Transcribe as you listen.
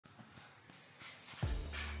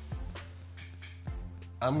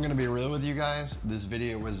I'm gonna be real with you guys. This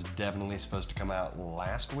video was definitely supposed to come out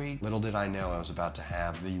last week. Little did I know I was about to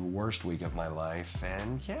have the worst week of my life,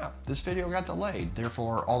 and yeah, this video got delayed.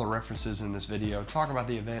 Therefore, all the references in this video talk about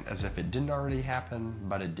the event as if it didn't already happen,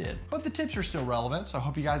 but it did. But the tips are still relevant, so I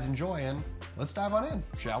hope you guys enjoy, and let's dive on in,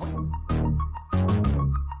 shall we?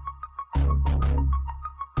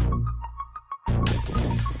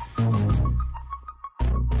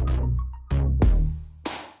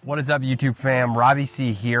 What is up, YouTube fam? Robbie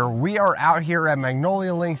C here. We are out here at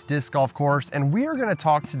Magnolia Links Disc Golf Course, and we are going to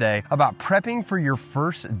talk today about prepping for your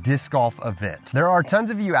first disc golf event. There are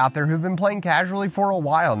tons of you out there who've been playing casually for a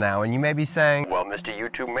while now, and you may be saying, well, Mr.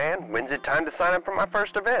 YouTube man, when's it time to sign up for my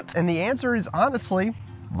first event? And the answer is honestly,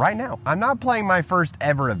 right now. I'm not playing my first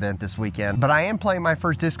ever event this weekend, but I am playing my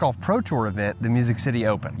first Disc Golf Pro Tour event, the Music City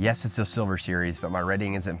Open. Yes, it's a Silver Series, but my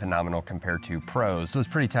rating isn't phenomenal compared to pros, so it's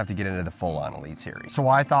pretty tough to get into the full-on Elite Series. So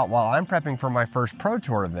I thought, while I'm prepping for my first Pro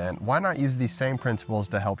Tour event, why not use these same principles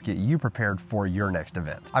to help get you prepared for your next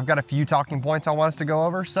event? I've got a few talking points I want us to go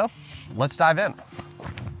over, so let's dive in.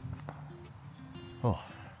 Oh.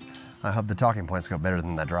 I hope the talking points go better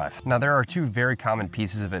than that drive. Now, there are two very common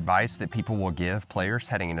pieces of advice that people will give players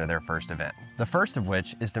heading into their first event. The first of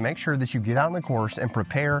which is to make sure that you get out on the course and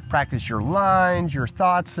practice your lines, your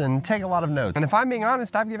thoughts, and take a lot of notes. And if I'm being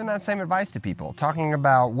honest, I've given that same advice to people, talking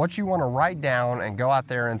about what you want to write down and go out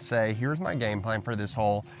there and say, here's my game plan for this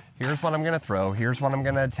hole. Here's what I'm gonna throw, here's what I'm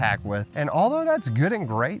gonna attack with. And although that's good and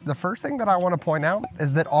great, the first thing that I wanna point out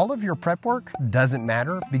is that all of your prep work doesn't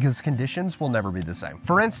matter because conditions will never be the same.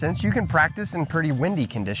 For instance, you can practice in pretty windy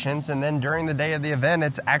conditions, and then during the day of the event,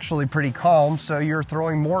 it's actually pretty calm, so you're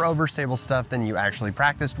throwing more overstable stuff than you actually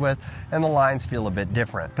practiced with, and the lines feel a bit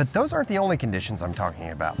different. But those aren't the only conditions I'm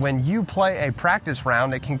talking about. When you play a practice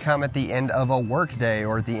round, it can come at the end of a work day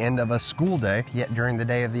or at the end of a school day, yet during the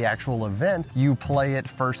day of the actual event, you play it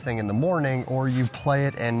first thing in the morning, or you play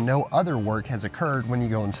it and no other work has occurred when you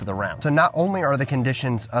go into the round. So not only are the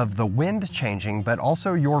conditions of the wind changing, but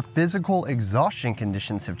also your physical exhaustion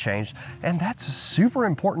conditions have changed, and that's super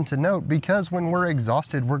important to note because when we're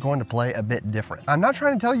exhausted, we're going to play a bit different. I'm not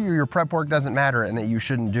trying to tell you your prep work doesn't matter and that you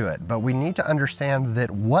shouldn't do it, but we need to understand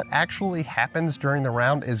that what actually happens during the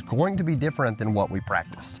round is going to be different than what we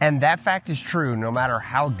practiced. And that fact is true no matter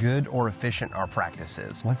how good or efficient our practice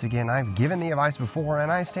is. Once again, I've given the advice before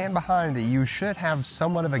and I stand behind that you should have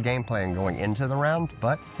somewhat of a game plan going into the round,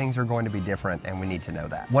 but things are going to be different and we need to know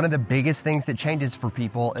that. One of the biggest things that changes for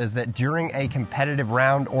people is that during a competitive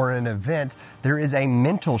round or an event, there is a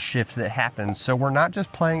mental shift that happens. So we're not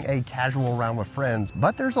just playing a casual round with friends,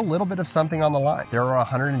 but there's a little bit of something on the line. There are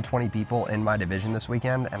 120 people in my division this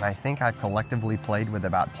weekend, and I think I've collectively played with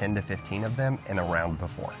about 10 to 15 of them in a round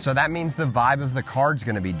before. So that means the vibe of the card's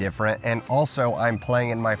gonna be different, and also I'm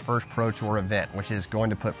playing in my first Pro Tour event, which is going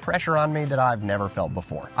to put pressure on me that I've never felt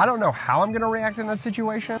before. I don't know how I'm gonna react in that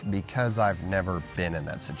situation because I've never been in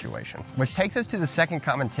that situation. Which takes us to the second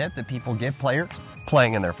common tip that people give players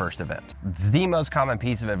playing in their first event. The most common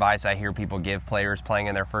piece of advice I hear people give players playing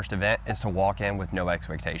in their first event is to walk in with no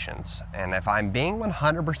expectations. And if I'm being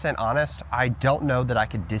 100% honest, I don't know that I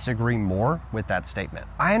could disagree more with that statement.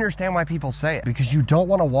 I understand why people say it, because you don't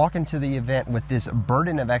want to walk into the event with this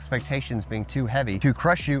burden of expectations being too heavy to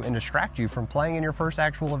crush you and distract you from playing in your first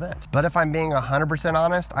actual event. But if I'm being 100%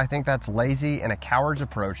 honest, I think that's lazy and a coward's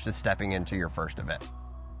approach to stepping into your first event.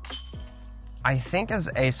 I think as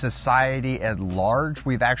a society at large,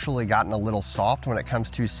 we've actually gotten a little soft when it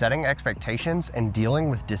comes to setting expectations and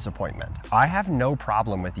dealing with disappointment. I have no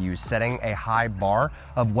problem with you setting a high bar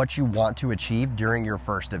of what you want to achieve during your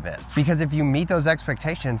first event. Because if you meet those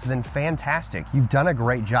expectations, then fantastic, you've done a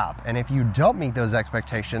great job. And if you don't meet those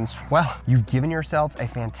expectations, well, you've given yourself a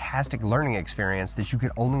fantastic learning experience that you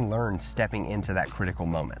could only learn stepping into that critical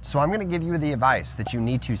moment. So I'm gonna give you the advice that you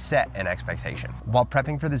need to set an expectation. While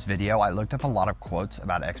prepping for this video, I looked up a lot of quotes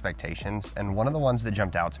about expectations, and one of the ones that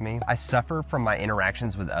jumped out to me: I suffer from my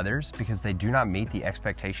interactions with others because they do not meet the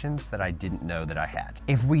expectations that I didn't know that I had.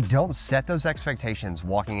 If we don't set those expectations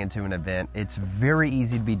walking into an event, it's very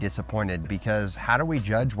easy to be disappointed, because how do we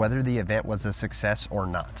judge whether the event was a success or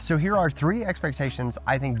not? So here are 3 expectations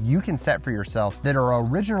I think you can set for yourself that are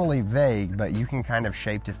originally vague, but you can kind of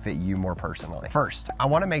shape to fit you more personally. First, I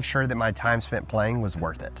want to make sure that my time spent playing was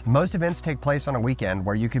worth it. Most events take place on a weekend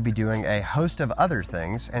where you could be doing a host host of other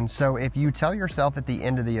things. And so if you tell yourself at the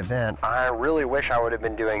end of the event, I really wish I would have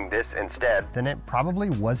been doing this instead, then it probably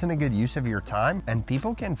wasn't a good use of your time, and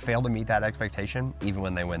people can fail to meet that expectation even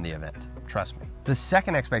when they win the event. Trust me. The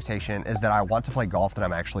second expectation is that I want to play golf that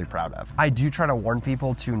I'm actually proud of. I do try to warn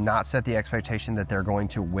people to not set the expectation that they're going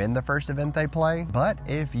to win the first event they play, but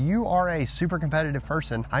if you are a super competitive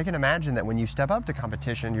person, I can imagine that when you step up to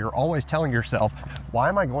competition, you're always telling yourself, why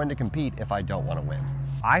am I going to compete if I don't want to win?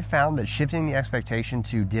 I found that shifting the expectation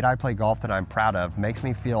to did I play golf that I'm proud of makes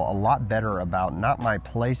me feel a lot better about not my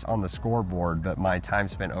place on the scoreboard, but my time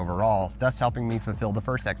spent overall, thus helping me fulfill the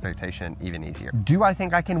first expectation even easier. Do I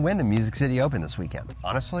think I can win the Music City Open this weekend?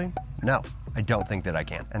 Honestly, no. I don't think that I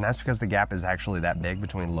can. And that's because the gap is actually that big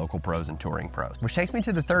between local pros and touring pros. Which takes me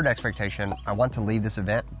to the third expectation. I want to leave this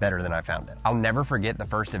event better than I found it. I'll never forget the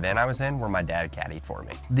first event I was in where my dad caddied for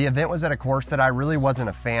me. The event was at a course that I really wasn't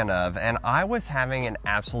a fan of, and I was having an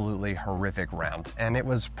absolutely horrific round. And it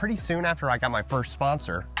was pretty soon after I got my first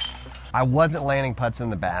sponsor. I wasn't landing putts in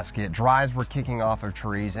the basket, drives were kicking off of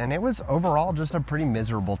trees, and it was overall just a pretty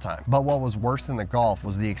miserable time. But what was worse than the golf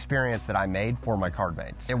was the experience that I made for my card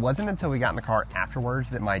mates. It wasn't until we got in the car afterwards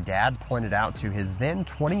that my dad pointed out to his then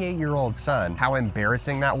 28-year-old son how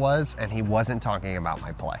embarrassing that was, and he wasn't talking about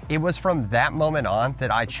my play. It was from that moment on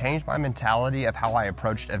that I changed my mentality of how I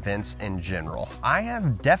approached events in general. I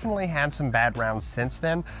have definitely had some bad rounds since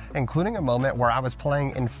then, including a moment where I was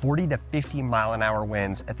playing in 40 to 50 mile an hour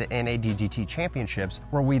winds at the DGPT championships,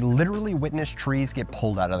 where we literally witnessed trees get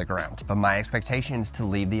pulled out of the ground. But my expectation is to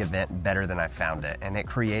leave the event better than I found it, and it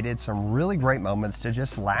created some really great moments to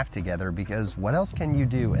just laugh together, because what else can you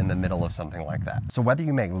do in the middle of something like that? So whether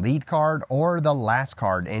you make lead card or the last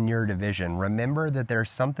card in your division, remember that there's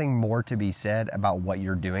something more to be said about what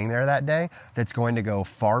you're doing there that day that's going to go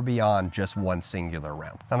far beyond just one singular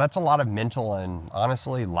round. Now that's a lot of mental and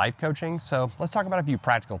honestly life coaching, so let's talk about a few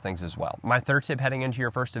practical things as well. My third tip heading into your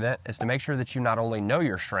first event is to make sure that you not only know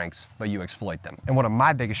your strengths, but you exploit them. And one of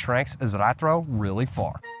my biggest strengths is that I throw really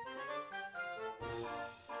far.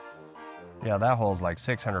 Yeah, that hole's like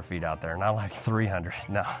 600 feet out there, not like 300.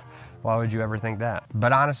 No, why would you ever think that?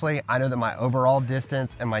 But honestly, I know that my overall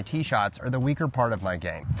distance and my tee shots are the weaker part of my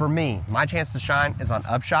game. For me, my chance to shine is on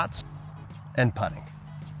upshots and putting.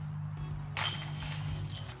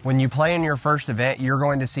 When you play in your first event, you're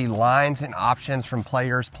going to see lines and options from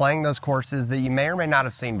players playing those courses that you may or may not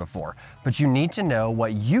have seen before. But you need to know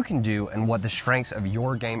what you can do and what the strengths of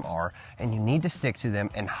your game are, and you need to stick to them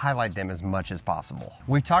and highlight them as much as possible.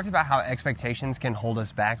 We've talked about how expectations can hold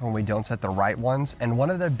us back when we don't set the right ones, and one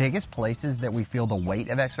of the biggest places that we feel the weight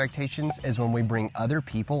of expectations is when we bring other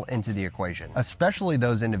people into the equation, especially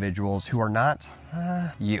those individuals who are not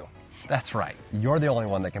you. That's right, you're the only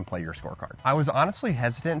one that can play your scorecard. I was honestly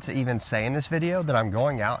hesitant to even say in this video that I'm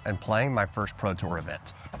going out and playing my first Pro Tour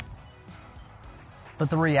event. But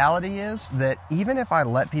the reality is that even if I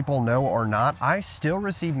let people know or not, I still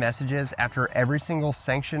receive messages after every single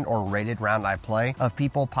sanctioned or rated round I play of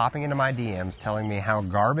people popping into my DMs telling me how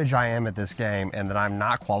garbage I am at this game and that I'm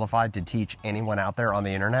not qualified to teach anyone out there on the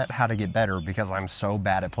internet how to get better because I'm so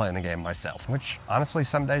bad at playing the game myself. Which, honestly,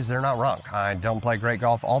 some days they're not wrong. I don't play great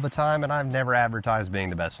golf all the time, and I've never advertised being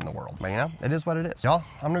the best in the world. But you know, it is what it is. Y'all,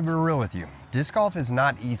 I'm gonna be real with you. Disc golf is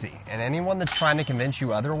not easy, and anyone that's trying to convince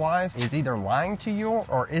you otherwise is either lying to you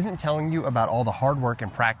or isn't telling you about all the hard work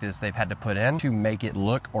and practice they've had to put in to make it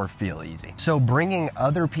look or feel easy. So bringing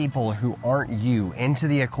other people who aren't you into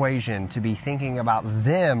the equation to be thinking about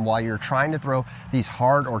them while you're trying to throw these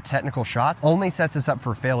hard or technical shots only sets us up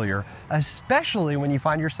for failure, especially when you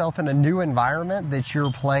find yourself in a new environment that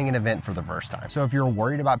you're playing an event for the first time. So if you're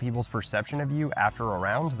worried about people's perception of you after a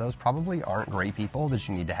round, those probably aren't great people that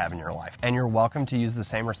you need to have in your life. And you're welcome to use the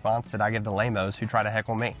same response that I give to lamos who try to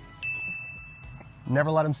heckle me. Never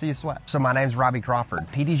let them see you sweat. So my name's Robbie Crawford,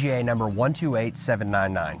 PDGA number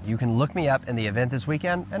 128799. You can look me up in the event this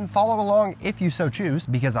weekend and follow along if you so choose,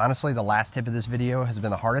 because honestly, the last tip of this video has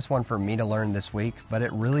been the hardest one for me to learn this week, but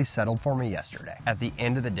it really settled for me yesterday. At the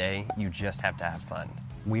end of the day, you just have to have fun.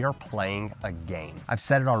 We are playing a game. I've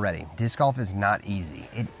said it already, disc golf is not easy.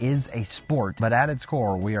 It is a sport, but at its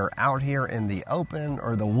core, we are out here in the open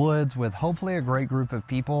or the woods with hopefully a great group of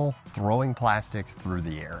people throwing plastic through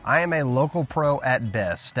the air. I am a local pro at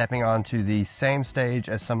best, stepping onto the same stage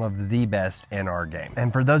as some of the best in our game.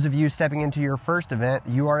 And for those of you stepping into your first event,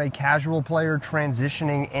 you are a casual player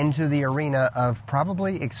transitioning into the arena of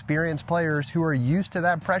probably experienced players who are used to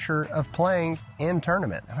that pressure of playing in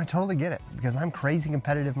tournament. And I totally get it, because I'm crazy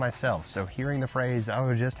competitive myself, so hearing the phrase,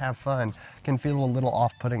 oh, just have fun, can feel a little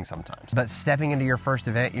off-putting sometimes. But stepping into your first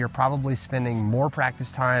event, you're probably spending more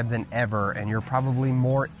practice time than ever, and you're probably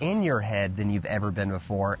more in your head than you've ever been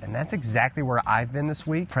before, and that's exactly where I've been this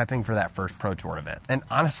week, prepping for that first Pro Tour event. And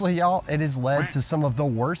honestly, y'all, it has led to some of the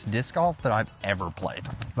worst disc golf that I've ever played.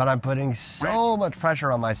 But I'm putting so much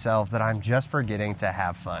pressure on myself that I'm just forgetting to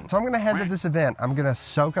have fun. So I'm gonna head to this event, I'm gonna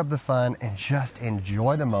soak up the fun and just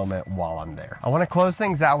enjoy the moment while I'm there. I wanna close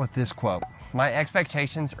things out with this quote. My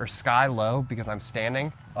expectations are sky low because I'm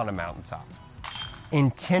standing on a mountaintop.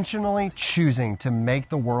 Intentionally choosing to make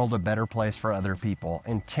the world a better place for other people,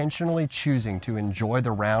 intentionally choosing to enjoy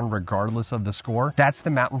the round regardless of the score, that's the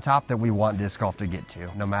mountaintop that we want disc golf to get to.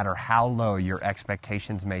 No matter how low your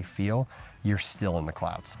expectations may feel, you're still in the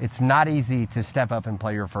clouds. It's not easy to step up and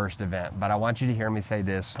play your first event, but I want you to hear me say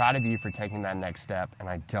this. Proud of you for taking that next step, and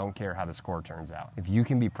I don't care how the score turns out. If you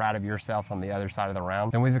can be proud of yourself on the other side of the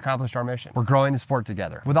round, then we've accomplished our mission. We're growing the sport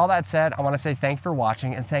together. With all that said, I want to say thank you for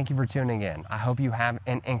watching and thank you for tuning in. I hope you have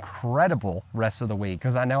an incredible rest of the week,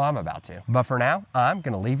 because I know I'm about to. But for now, I'm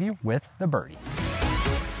going to leave you with the birdie.